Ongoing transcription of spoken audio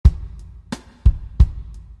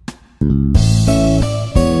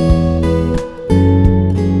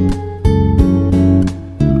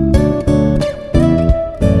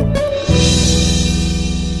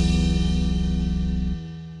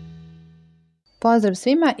Pozdrav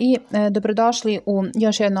svima i dobrodošli u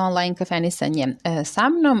još jedno online kafenisanje sa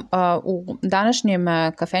mnom. U današnjem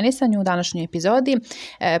kafenisanju, u današnjoj epizodi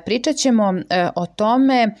pričat ćemo o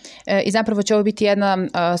tome i zapravo će ovo biti jedan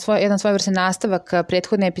svojevrsni nastavak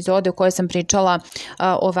prethodne epizode u kojoj sam pričala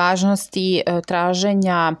o važnosti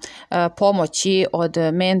traženja pomoći od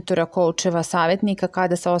mentora, koučeva, savjetnika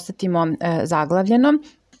kada se osetimo zaglavljeno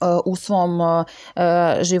u svom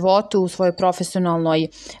životu, u svojoj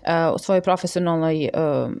profesionalnoj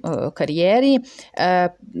karijeri.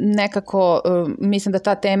 Nekako mislim da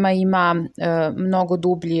ta tema ima mnogo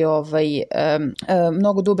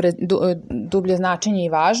dublje značenje i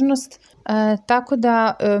važnost. Tako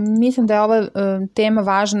da mislim da je ova tema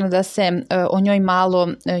važna da se o njoj malo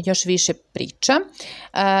još više priča.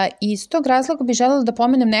 Iz tog razloga bih želela da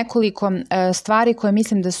pomenem nekoliko stvari koje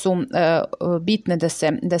mislim da su bitne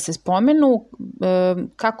da se spomenu,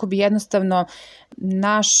 kako bi jednostavno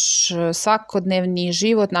naš svakodnevni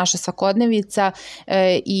život, naša svakodnevica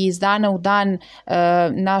i iz dana u dan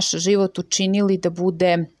naš život učinili da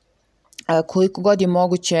bude koliko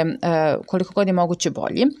god je moguće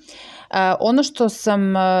bolji. Ono što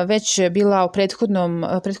sam već bila u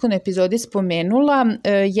prethodnoj epizodi spomenula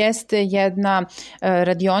jeste jedna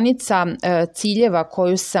radionica ciljeva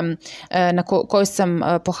koju sam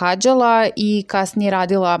pohađala i kasnije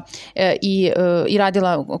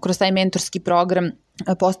radila kroz taj mentorski program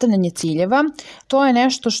postavljanje ciljeva. To je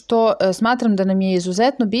nešto što smatram da nam je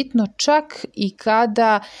izuzetno bitno, čak i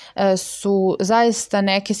kada su zaista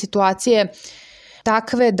neke situacije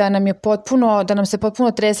takve da nam se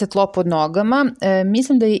potpuno trese tlo pod nogama.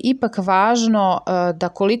 Mislim da je ipak važno da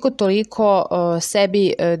koliko toliko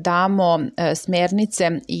sebi damo smernice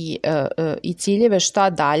i ciljeve šta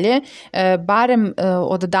dalje, barem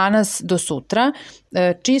od danas do sutra,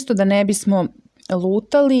 čisto da ne bismo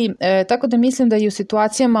lutali, tako da mislim da i u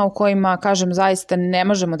situacijama u kojima, kažem, zaista ne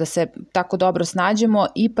možemo da se tako dobro snađemo,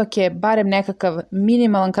 ipak je barem nekakav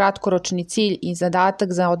minimalan kratkoročni cilj i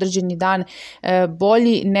zadatak za određeni dan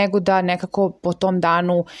bolji nego da nekako po tom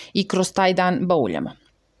danu i kroz taj dan bauljamo.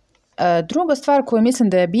 Druga stvar koju mislim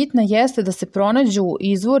da je bitna jeste da se pronađu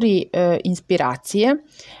izvori inspiracije.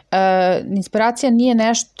 Inspiracija nije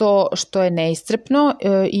nešto što je neiscrpno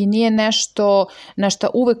i nije nešto na što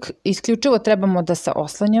uvek isključivo trebamo da se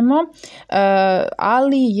oslanjamo,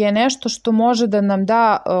 ali je nešto što može da nam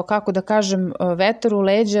da, kako da kažem, vetar u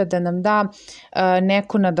leđa, da nam da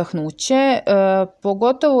neko nadahnuće.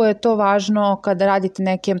 Pogotovo je to važno kada radite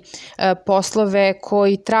neke poslove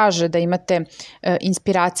koji traže da imate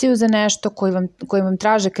inspiraciju za nešto, koji vam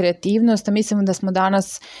traže kreativnost, a mislim da smo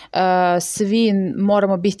danas svi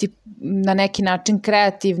moramo biti na neki način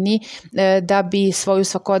kreativni da bi svoju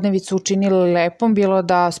svakodnevicu učinili lepom, bilo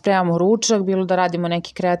da spremamo ručak, bilo da radimo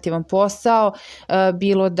neki kreativan posao,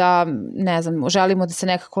 bilo da, ne znam, želimo da se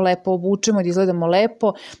nekako lepo obučemo, da izgledamo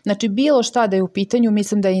lepo. Znači, bilo šta da je u pitanju,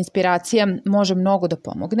 mislim da inspiracija može mnogo da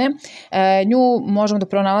pomogne. Nju možemo da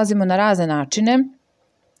pronalazimo na razne načine,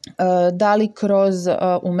 da li kroz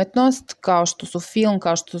umetnost, kao što su film,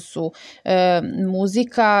 kao što su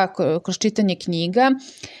muzika, kroz čitanje knjiga,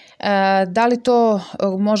 da li to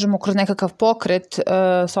možemo kroz nekakav pokret,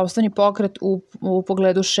 sopstveni pokret u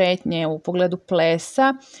pogledu šetnje, u pogledu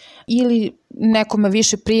plesa, ili nekome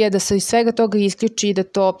više prije da se iz svega toga isključi i da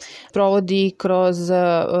to provodi kroz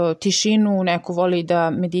tišinu, neko voli da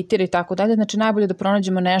meditira i tako dalje. Znači, najbolje da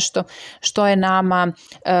pronađemo nešto što nama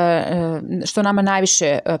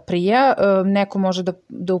najviše prija. Neko može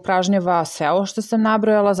da upražnjava sve ovo što sam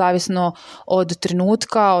nabrojala, zavisno od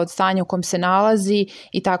trenutka, od stanja u kom se nalazi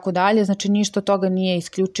i tako dalje. Znači, ništa od toga nije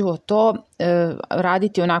isključivo to,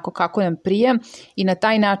 raditi onako kako nam prija i na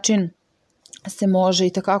taj način se može i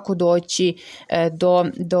takako doći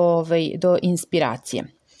do inspiracije.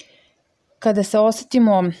 Kada se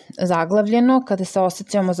osetimo zaglavljeno, kada se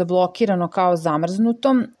osećamo zablokirano kao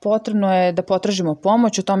zamrznuto, potrebno je da potražimo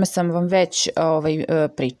pomoć, o tome sam vam već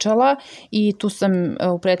pričala i tu sam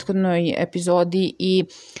u prethodnoj epizodi i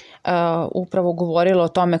upravo govorila o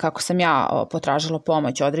tome kako sam ja potražila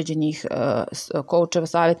pomoć određenih koučeva,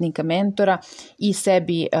 savjetnika, mentora i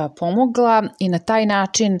sebi pomogla i na taj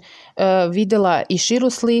način videla i širu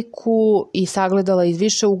sliku i sagledala iz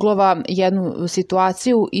više uglova jednu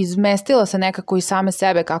situaciju, izmestila se nekako i same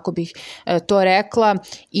sebe, kako bih to rekla,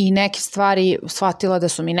 i neke stvari shvatila da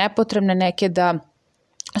su mi nepotrebne, neke da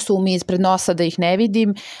su mi ispred nosa da ih ne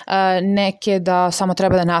vidim, neke da samo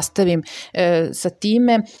treba da nastavim sa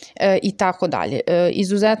time i tako dalje.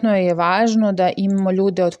 Izuzetno je važno da imamo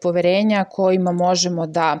ljude od poverenja kojima možemo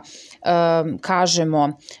da kažemo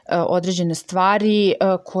određene stvari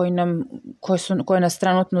koje nas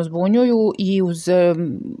trenutno zbunjuju i uz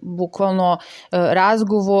bukvalno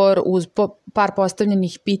razgovor, uz par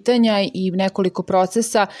postavljenih pitanja i nekoliko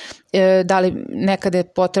procesa, da li nekada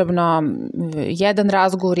je potrebno jedan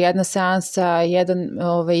razgovor, jedna seansa, jedan,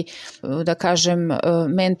 da kažem,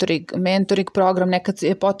 mentoring program, nekad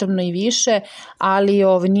je potrebno i više, ali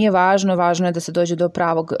nije važno je da se dođe do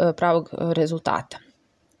pravog rezultata.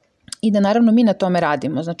 I da naravno mi na tome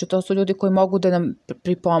radimo. Znači to su ljudi koji mogu da nam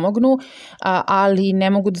pripomognu, ali ne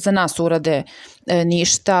mogu da za nas urade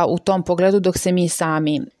ništa u tom pogledu dok se mi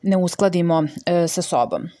sami ne uskladimo sa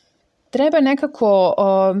sobom. Treba nekako,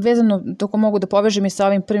 vezano, dok mogu da povežem i sa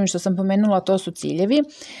ovim prvim što sam pomenula, to su ciljevi,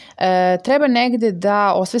 treba negde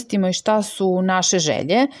da osvestimo i šta su naše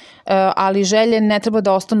želje, ali želje ne treba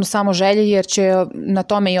da ostanu samo želje jer će na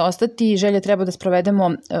tome i ostati. Želje treba da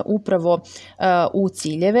sprovedemo upravo u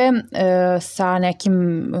ciljeve sa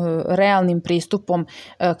nekim realnim pristupom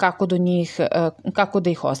kako da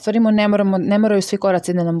ih ostvarimo. Ne moraju svi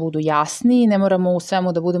koraci da nam budu jasni, ne moramo u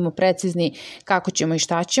svemu da budemo precizni kako ćemo i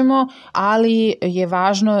šta ćemo, ali je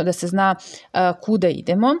važno da se zna kuda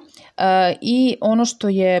idemo i ono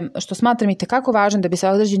što smatram i tekako važno da bi se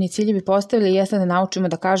određeni ciljevi postavili jeste da naučimo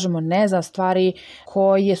da kažemo ne za stvari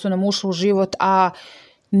koje su nam ušle u život, a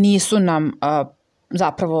nisu nam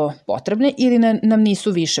zapravo potrebne ili nam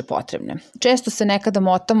nisu više potrebne. Često se nekada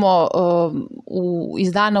motamo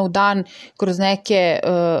iz dana u dan kroz neke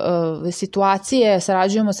situacije,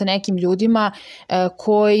 sarađujemo sa nekim ljudima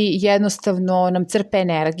koji jednostavno nam crpe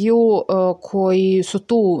energiju, koji su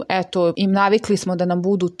tu, eto, im navikli smo da nam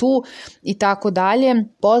budu tu i tako dalje.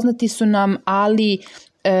 Poznati su nam, ali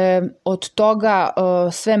od toga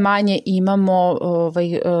sve manje imamo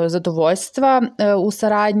zadovoljstva u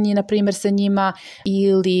saradnji, na primjer, sa njima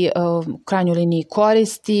ili u krajnjoj liniji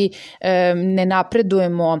koristi, ne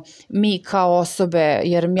napredujemo mi kao osobe,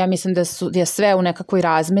 jer ja mislim da je sve u nekakvoj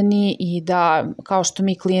razmeni i da kao što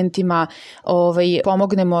mi klijentima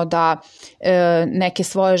pomognemo da neke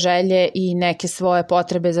svoje želje i neke svoje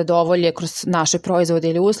potrebe zadovolje kroz naše proizvode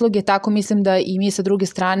ili usluge, tako mislim da i mi sa druge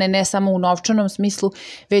strane, ne samo u novčanom smislu,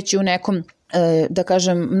 već i u nekom, da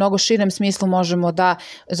kažem, mnogo širem smislu možemo da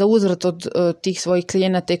za uzvrat od tih svojih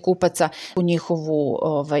klijenata i kupaca u njihovu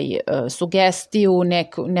sugestiju,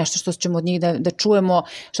 nešto što ćemo od njih da čujemo,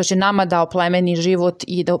 što će nama da oplemeni život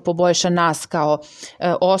i da poboljša nas kao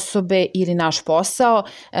osobe ili naš posao.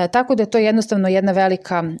 Tako da je to jednostavno jedna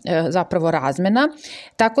velika zapravo razmena.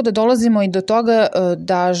 Tako da dolazimo i do toga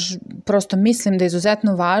da prosto mislim da je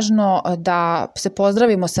izuzetno važno da se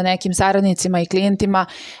pozdravimo sa nekim saradnicima i klijentima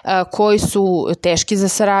koji su teški za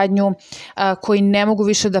saradnju, koji ne mogu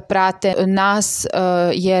više da prate nas,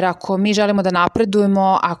 jer ako mi želimo da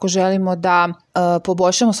napredujemo, ako želimo da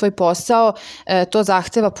poboljšamo svoj posao, to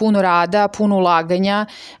zahteva puno rada, puno ulaganja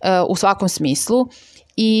u svakom smislu.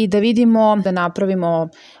 I da vidimo, da napravimo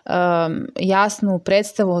jasnu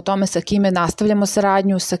predstavu o tome sa kime nastavljamo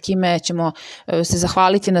saradnju, sa kime ćemo se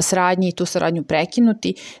zahvaliti na saradnji i tu saradnju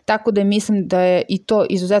prekinuti. Tako da mislim da je i to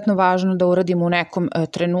izuzetno važno da uradimo u nekom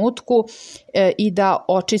trenutku i da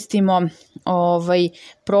očistimo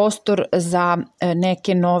prostor za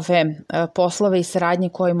neke nove poslove i saradnje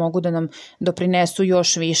koje mogu da nam doprinesu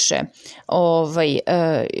još više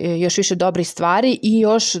dobrih stvari i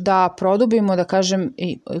još da produbimo, da kažem,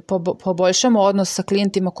 i poboljšamo odnos sa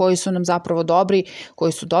klijentima koji su nam zapravo dobri,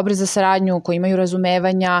 koji su dobri za saradnju, koji imaju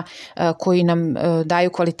razumevanja, koji nam daju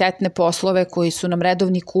kvalitetne poslove, koji su nam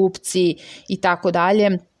redovni kupci i tako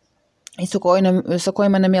dalje, i sa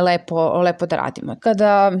kojima nam je lepo da radimo.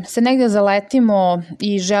 Kada se negde zaletimo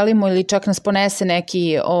i želimo ili čak nas ponese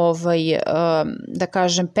neki da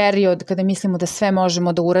kažem period kada mislimo da sve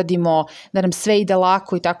možemo da uradimo, da nam sve ide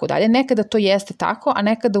lako i tako dalje, nekada to jeste tako, a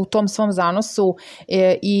nekada u tom svom zanosu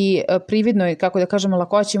i prividnoj, kako da kažemo,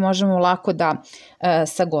 lakoći možemo lako da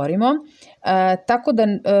sagorimo. Tako da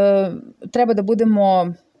treba da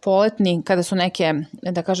budemo poletni kada su neke,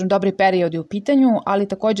 da kažem, dobri periodi u pitanju, ali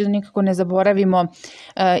takođe da nikako ne zaboravimo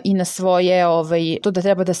i na svoje, to da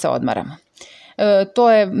treba da se odmaramo.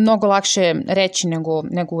 To je mnogo lakše reći nego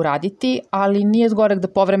uraditi, ali nije zgorek da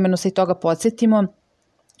povremeno se i toga podsjetimo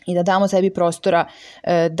i da damo sebi prostora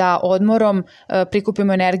da odmorom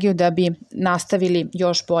prikupimo energiju da bi nastavili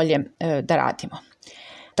još bolje da radimo.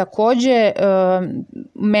 Takođe,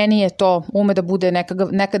 meni je to ume da bude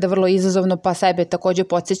nekada vrlo izazovno, pa sebe takođe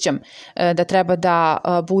podsjećam da treba da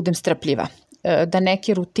budem strpljiva. da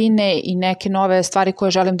neke rutine i neke nove stvari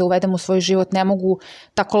koje želim da uvedem u svoj život ne mogu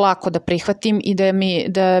tako lako da prihvatim i da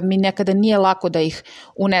mi nekada nije lako da ih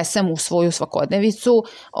unesem u svoju svakodnevicu,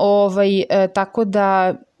 tako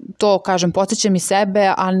da to, kažem, podsjećam i sebe,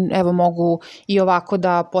 a evo mogu i ovako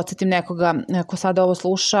da podsjetim nekoga ko sada ovo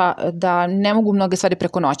sluša, da ne mogu mnoge stvari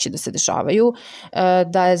preko noći da se dešavaju,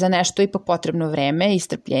 da je za nešto ipak potrebno vreme i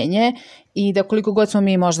strpljenje i da koliko god smo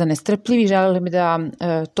mi možda nestrpljivi, želeli bi da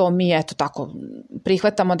to mi, eto tako,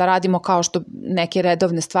 prihvatamo, da radimo kao što neke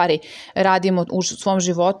redovne stvari radimo u svom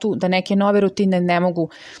životu, da neke nove rutine ne mogu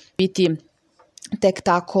biti tek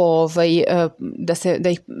tako da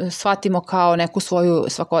ih shvatimo kao neku svoju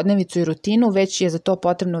svakodnevicu i rutinu, već je za to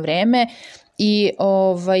potrebno vreme i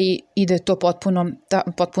da je to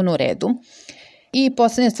potpuno u redu. I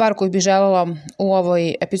poslednja stvar koju bih želela u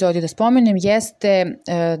ovoj epizodi da spomenem jeste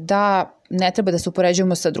da ne treba da se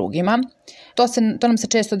upoređujemo sa drugima. To nam se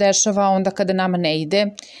često dešava onda kada nama ne ide,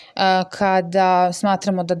 kada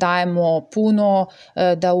smatramo da dajemo puno,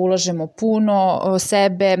 da ulažemo puno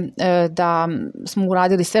sebe, da smo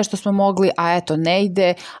uradili sve što smo mogli, a eto ne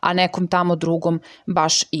ide, a nekom tamo drugom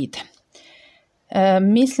baš ide.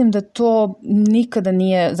 Mislim da to nikada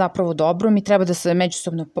nije zapravo dobro, mi treba da se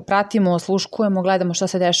međusobno pratimo, osluškujemo, gledamo šta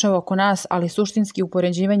se dešava oko nas, ali suštinski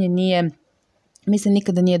upoređivanje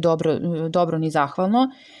nikada nije dobro ni zahvalno,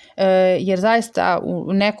 jer zaista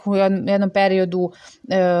u jednom periodu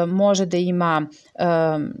može da ima,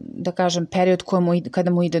 da kažem, period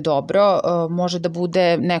kada mu ide dobro, može da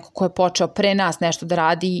bude neko ko je počeo pre nas nešto da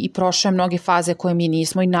radi i prošao je mnoge faze koje mi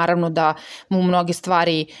nismo i naravno da mu mnoge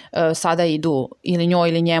stvari sada idu ili njoj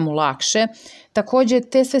ili njemu lakše. Takođe,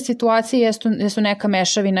 te sve situacije jesu neka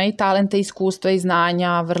mešavina i talenta, iskustva i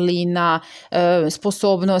znanja, vrlina,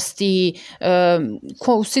 sposobnosti,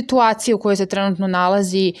 situacije u kojoj se trenutno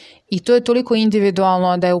nalazi i to je toliko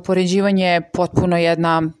individualno da je upoređivanje potpuno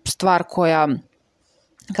jedna stvar koja,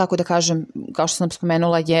 kako da kažem, kao što sam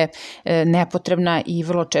spomenula, je nepotrebna i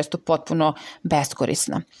vrlo često potpuno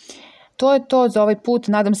beskorisna. To je to za ovaj put.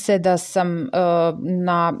 Nadam se da sam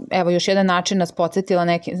na još jedan način nas podsjetila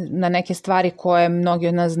na neke stvari koje mnogi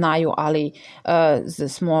od nas znaju, ali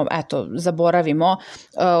zaboravimo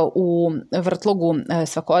u vrtlogu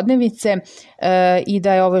svakodnevice i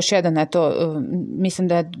da je ovo još jedan, mislim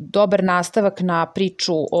da je dobar nastavak na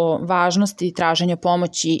priču o važnosti traženja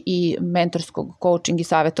pomoći i mentorskog coaching i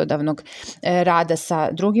savjetodavnog rada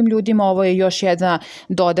sa drugim ljudima. Ovo je još jedna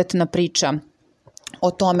dodatna priča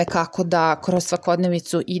o tome kako da kroz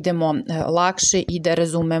svakodnevicu idemo lakše i da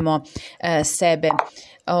razumemo sebe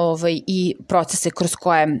i procese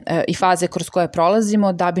i faze kroz koje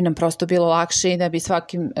prolazimo, da bi nam prosto bilo lakše i da bi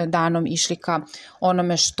svakim danom išli ka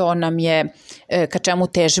onome što nam je, ka čemu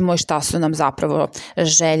težimo i šta su nam zapravo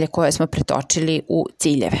želje koje smo pretočili u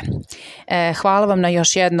ciljeve. Hvala vam na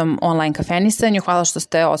još jednom online kafenisanju, hvala što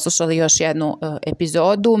ste odslušali još jednu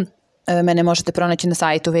epizodu. Mene možete pronaći na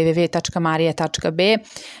sajtu www.marija.b.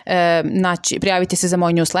 Prijavite se za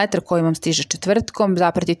moj newsletter koji vam stiže četvrtkom,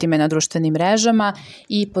 zapratite me na društvenim mrežama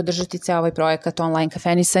i podržati se ovaj projekat online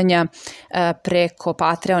kafenisanja preko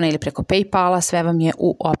Patreona ili preko Paypala. Sve vam je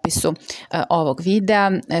u opisu ovog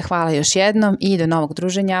videa. Hvala još jednom i do novog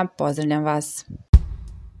druženja. Pozdravljam vas.